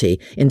felicity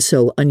in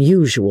so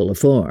unusual a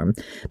form,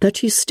 that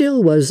she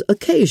still was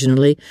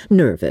occasionally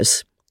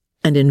nervous,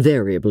 and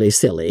invariably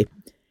silly.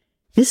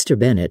 Mr.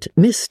 Bennet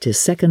missed his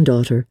second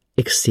daughter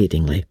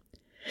exceedingly.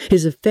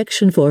 His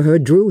affection for her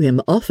drew him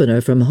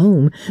oftener from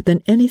home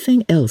than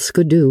anything else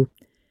could do.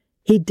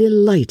 He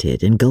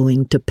delighted in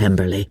going to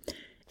Pemberley,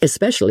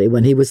 especially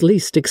when he was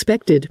least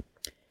expected.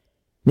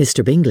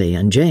 Mr. Bingley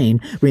and Jane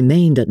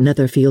remained at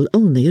Netherfield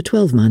only a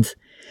 12-month.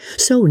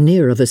 So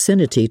near a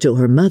vicinity to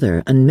her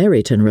mother and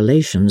Meryton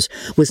relations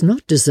was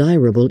not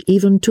desirable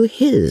even to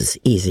his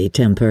easy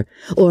temper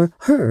or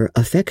her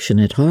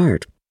affectionate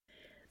heart.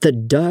 The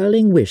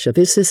darling wish of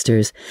his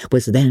sisters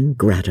was then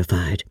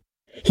gratified.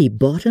 He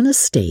bought an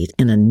estate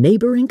in a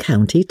neighbouring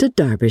county to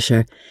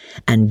Derbyshire,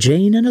 and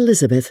Jane and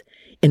Elizabeth,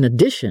 in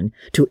addition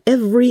to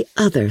every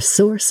other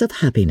source of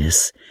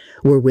happiness,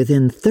 were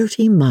within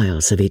 30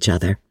 miles of each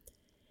other.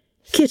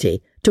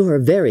 Kitty, to her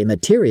very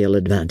material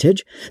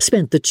advantage,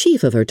 spent the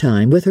chief of her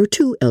time with her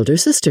 2 elder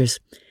sisters.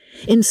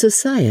 In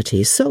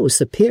society so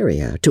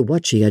superior to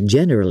what she had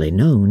generally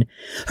known,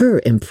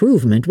 her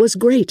improvement was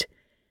great.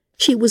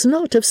 She was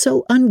not of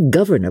so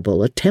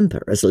ungovernable a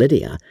temper as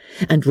Lydia,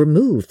 and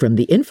removed from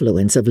the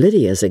influence of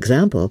Lydia's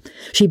example,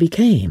 she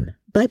became,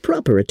 by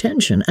proper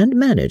attention and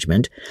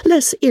management,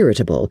 less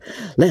irritable,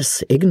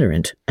 less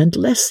ignorant, and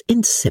less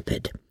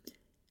insipid.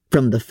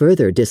 From the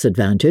further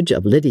disadvantage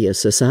of Lydia's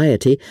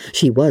society,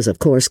 she was, of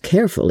course,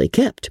 carefully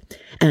kept,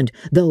 and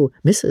though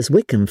Mrs.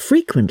 Wickham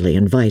frequently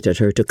invited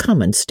her to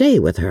come and stay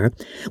with her,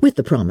 with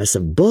the promise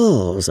of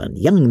balls and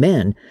young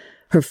men,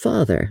 her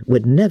father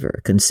would never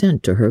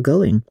consent to her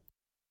going.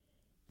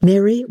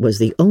 Mary was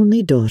the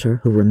only daughter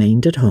who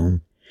remained at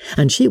home,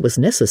 and she was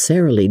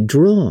necessarily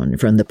drawn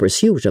from the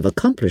pursuit of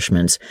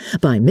accomplishments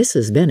by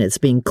Mrs. Bennet's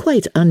being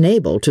quite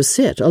unable to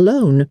sit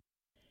alone.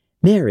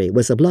 Mary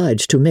was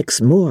obliged to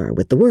mix more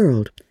with the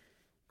world.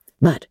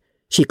 But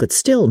she could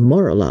still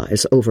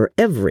moralize over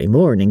every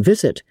morning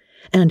visit,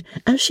 and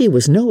as she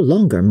was no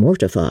longer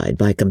mortified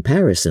by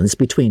comparisons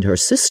between her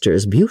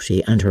sister's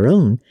beauty and her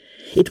own,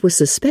 it was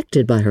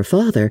suspected by her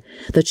father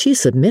that she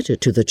submitted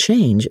to the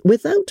change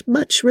without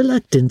much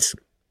reluctance.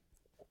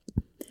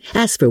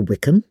 As for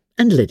Wickham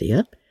and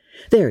Lydia,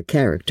 their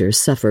characters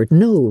suffered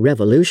no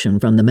revolution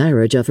from the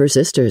marriage of her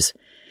sisters.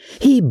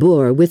 He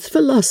bore with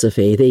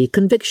philosophy the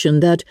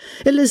conviction that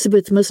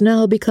Elizabeth must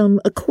now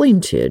become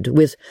acquainted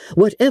with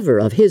whatever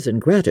of his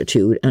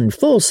ingratitude and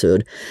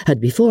falsehood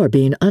had before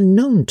been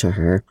unknown to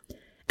her,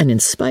 and in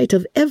spite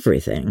of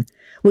everything,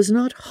 was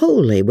not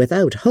wholly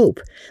without hope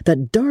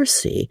that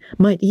Darcy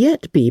might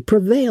yet be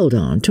prevailed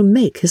on to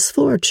make his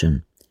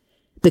fortune.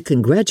 The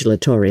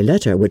congratulatory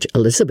letter which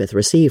Elizabeth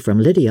received from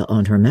Lydia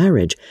on her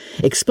marriage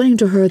explained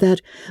to her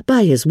that,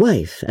 by his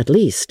wife at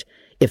least,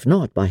 if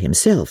not by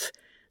himself,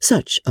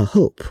 such a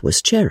hope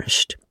was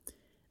cherished.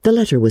 The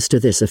letter was to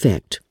this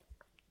effect.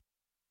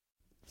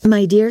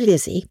 My dear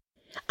Lizzie,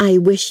 I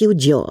wish you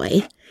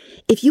joy.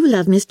 If you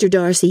love Mr.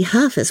 Darcy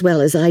half as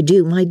well as I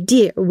do, my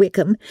dear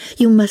Wickham,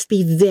 you must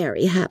be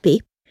very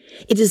happy.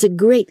 It is a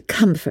great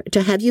comfort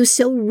to have you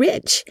so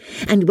rich,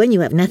 and when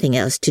you have nothing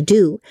else to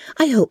do,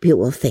 I hope you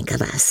will think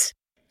of us.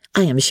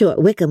 I am sure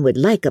Wickham would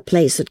like a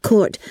place at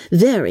court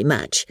very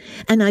much,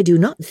 and I do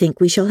not think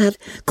we shall have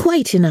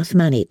quite enough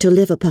money to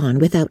live upon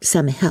without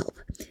some help.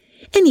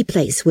 Any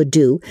place would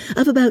do,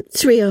 of about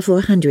 300 or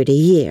 400 a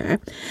year,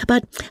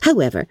 but,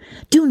 however,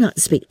 do not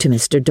speak to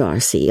Mr.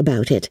 Darcy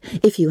about it,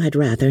 if you had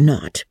rather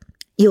not.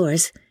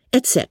 Yours,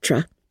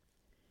 etc.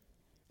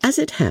 As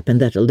it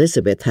happened that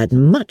Elizabeth had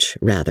much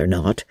rather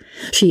not,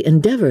 she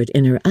endeavoured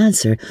in her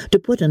answer to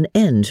put an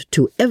end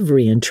to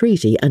every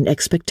entreaty and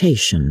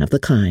expectation of the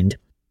kind.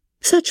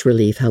 Such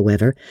relief,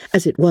 however,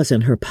 as it was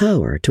in her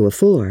power to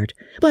afford,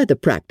 by the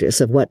practice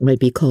of what might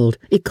be called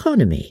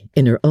economy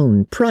in her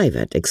own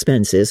private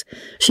expenses,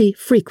 she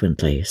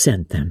frequently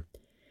sent them.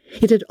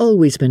 It had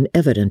always been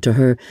evident to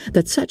her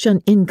that such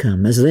an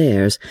income as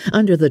theirs,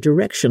 under the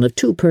direction of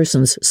 2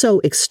 persons so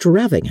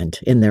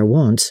extravagant in their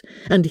wants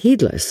and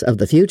heedless of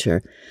the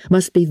future,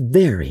 must be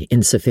very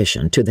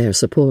insufficient to their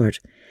support,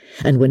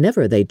 and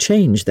whenever they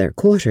changed their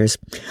quarters,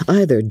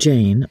 either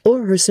Jane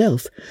or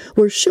herself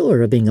were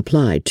sure of being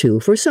applied to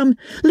for some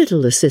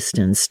little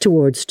assistance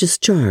towards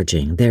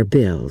discharging their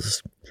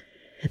bills.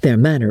 Their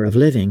manner of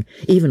living,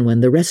 even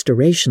when the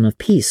restoration of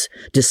peace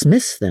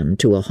dismissed them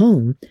to a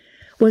home,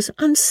 was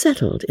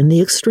unsettled in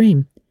the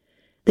extreme.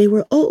 They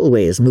were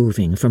always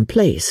moving from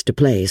place to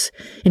place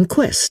in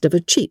quest of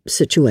a cheap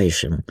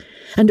situation,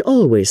 and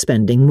always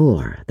spending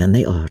more than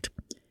they ought.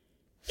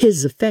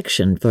 His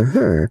affection for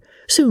her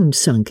soon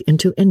sunk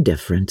into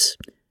indifference.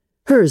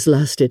 Hers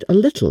lasted a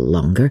little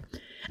longer,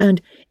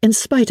 and, in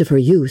spite of her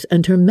youth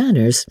and her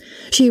manners,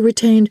 she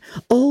retained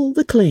all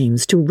the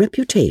claims to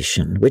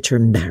reputation which her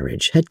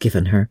marriage had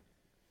given her.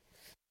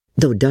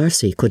 Though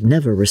Darcy could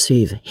never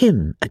receive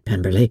him at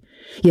Pemberley,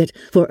 yet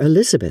for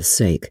Elizabeth's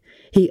sake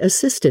he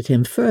assisted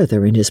him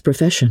further in his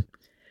profession.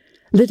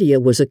 Lydia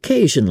was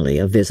occasionally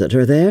a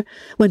visitor there,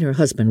 when her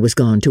husband was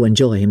gone to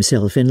enjoy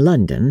himself in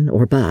London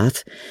or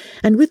Bath,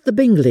 and with the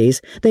Bingleys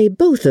they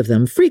both of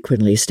them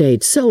frequently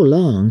stayed so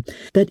long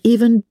that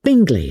even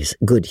Bingley's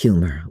good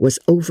humour was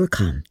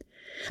overcome,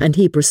 and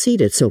he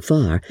proceeded so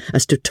far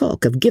as to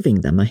talk of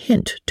giving them a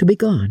hint to be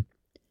gone.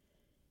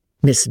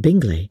 Miss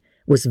Bingley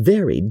was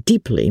very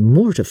deeply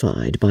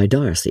mortified by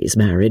Darcy's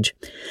marriage,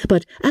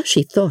 but as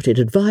she thought it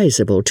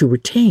advisable to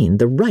retain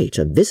the right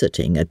of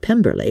visiting at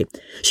Pemberley,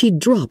 she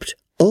dropped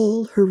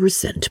all her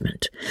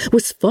resentment,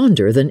 was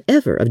fonder than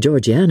ever of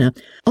Georgiana,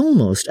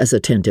 almost as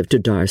attentive to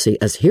Darcy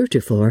as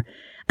heretofore,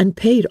 and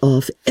paid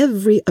off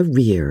every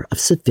arrear of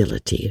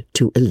civility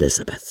to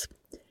Elizabeth.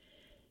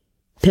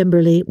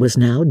 Pemberley was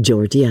now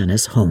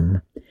Georgiana's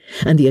home,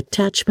 and the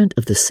attachment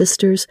of the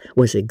sisters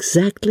was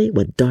exactly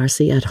what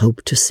Darcy had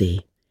hoped to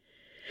see.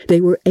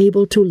 They were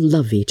able to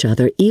love each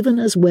other even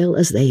as well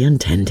as they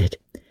intended.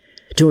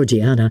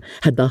 Georgiana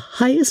had the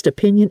highest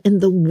opinion in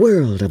the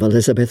world of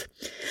Elizabeth,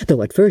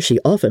 though at first she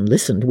often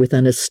listened with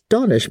an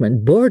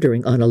astonishment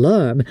bordering on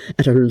alarm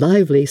at her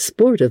lively,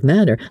 sportive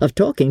manner of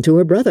talking to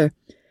her brother.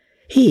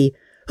 He,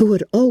 who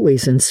had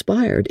always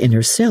inspired in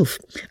herself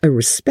a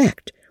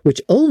respect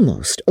which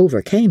almost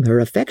overcame her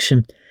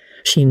affection,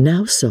 she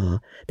now saw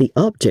the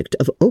object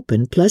of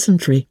open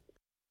pleasantry.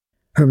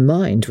 Her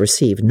mind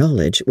received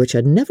knowledge which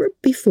had never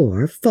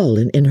before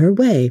fallen in her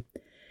way.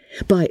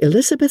 By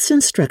Elizabeth's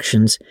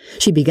instructions,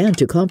 she began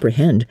to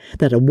comprehend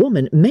that a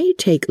woman may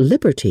take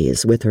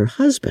liberties with her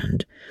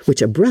husband,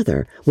 which a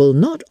brother will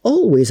not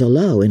always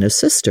allow in a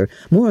sister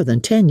more than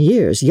 10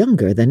 years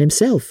younger than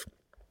himself.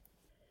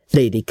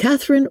 Lady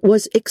Catherine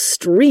was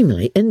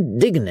extremely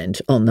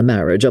indignant on the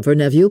marriage of her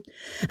nephew,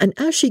 and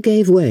as she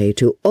gave way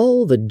to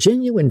all the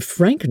genuine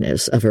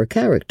frankness of her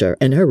character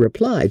in her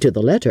reply to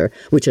the letter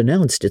which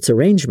announced its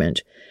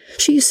arrangement,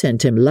 she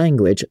sent him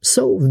language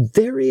so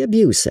very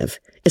abusive,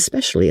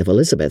 especially of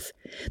Elizabeth,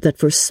 that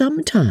for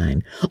some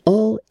time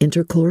all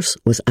intercourse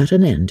was at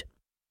an end.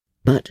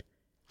 But,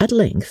 at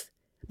length,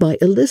 by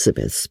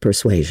Elizabeth's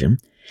persuasion,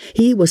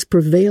 he was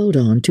prevailed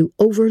on to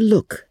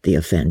overlook the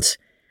offence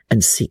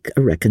and seek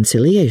a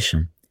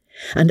reconciliation,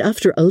 and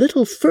after a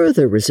little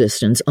further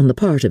resistance on the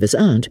part of his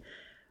aunt,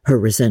 her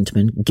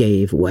resentment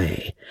gave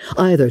way,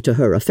 either to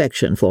her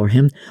affection for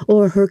him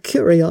or her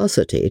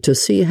curiosity to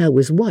see how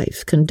his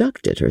wife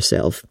conducted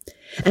herself,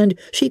 and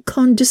she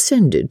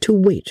condescended to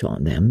wait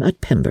on them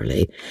at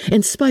Pemberley,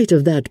 in spite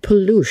of that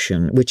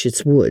pollution which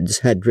its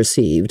woods had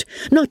received,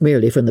 not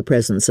merely from the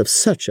presence of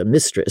such a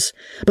mistress,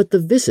 but the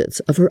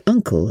visits of her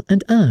uncle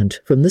and aunt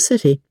from the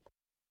city.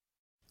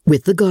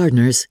 With the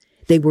Gardiners,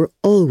 they were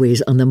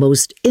always on the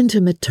most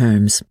intimate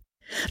terms.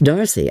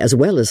 Darcy, as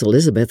well as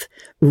Elizabeth,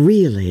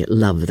 really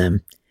loved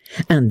them,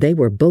 and they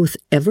were both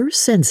ever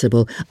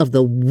sensible of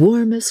the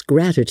warmest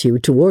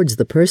gratitude towards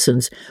the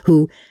persons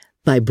who,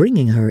 by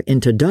bringing her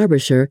into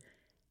Derbyshire,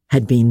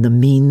 had been the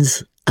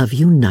means of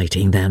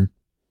uniting them.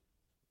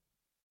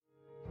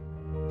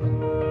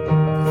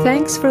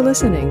 Thanks for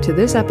listening to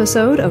this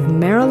episode of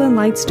Marilyn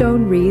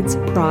Lightstone Reads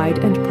Pride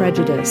and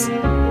Prejudice.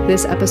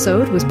 This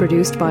episode was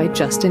produced by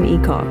Justin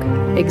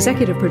Eacock,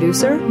 executive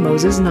producer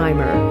Moses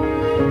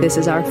Neimer. This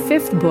is our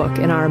 5th book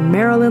in our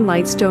Marilyn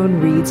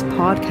Lightstone Reads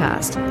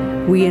podcast.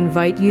 We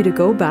invite you to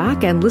go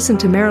back and listen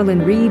to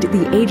Marilyn read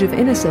The Age of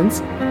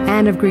Innocence,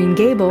 Anne of Green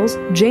Gables,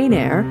 Jane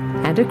Eyre,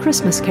 and A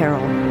Christmas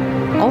Carol.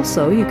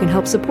 Also, you can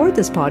help support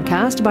this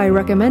podcast by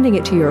recommending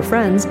it to your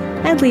friends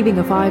and leaving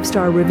a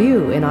 5-star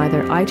review in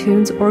either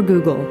iTunes or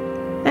Google.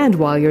 And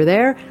while you're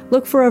there,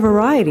 look for a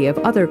variety of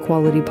other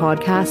quality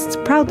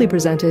podcasts proudly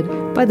presented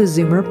by the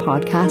Zoomer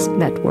Podcast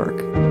Network.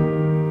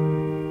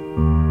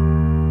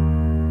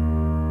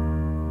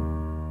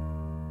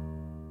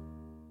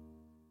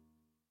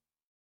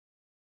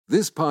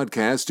 This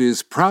podcast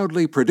is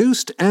proudly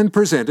produced and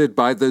presented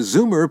by the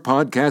Zoomer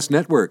Podcast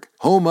Network,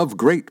 home of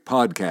great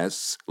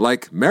podcasts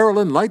like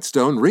Marilyn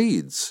Lightstone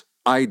Reads,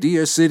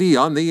 Idea City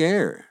on the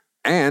Air,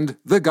 and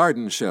The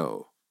Garden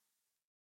Show.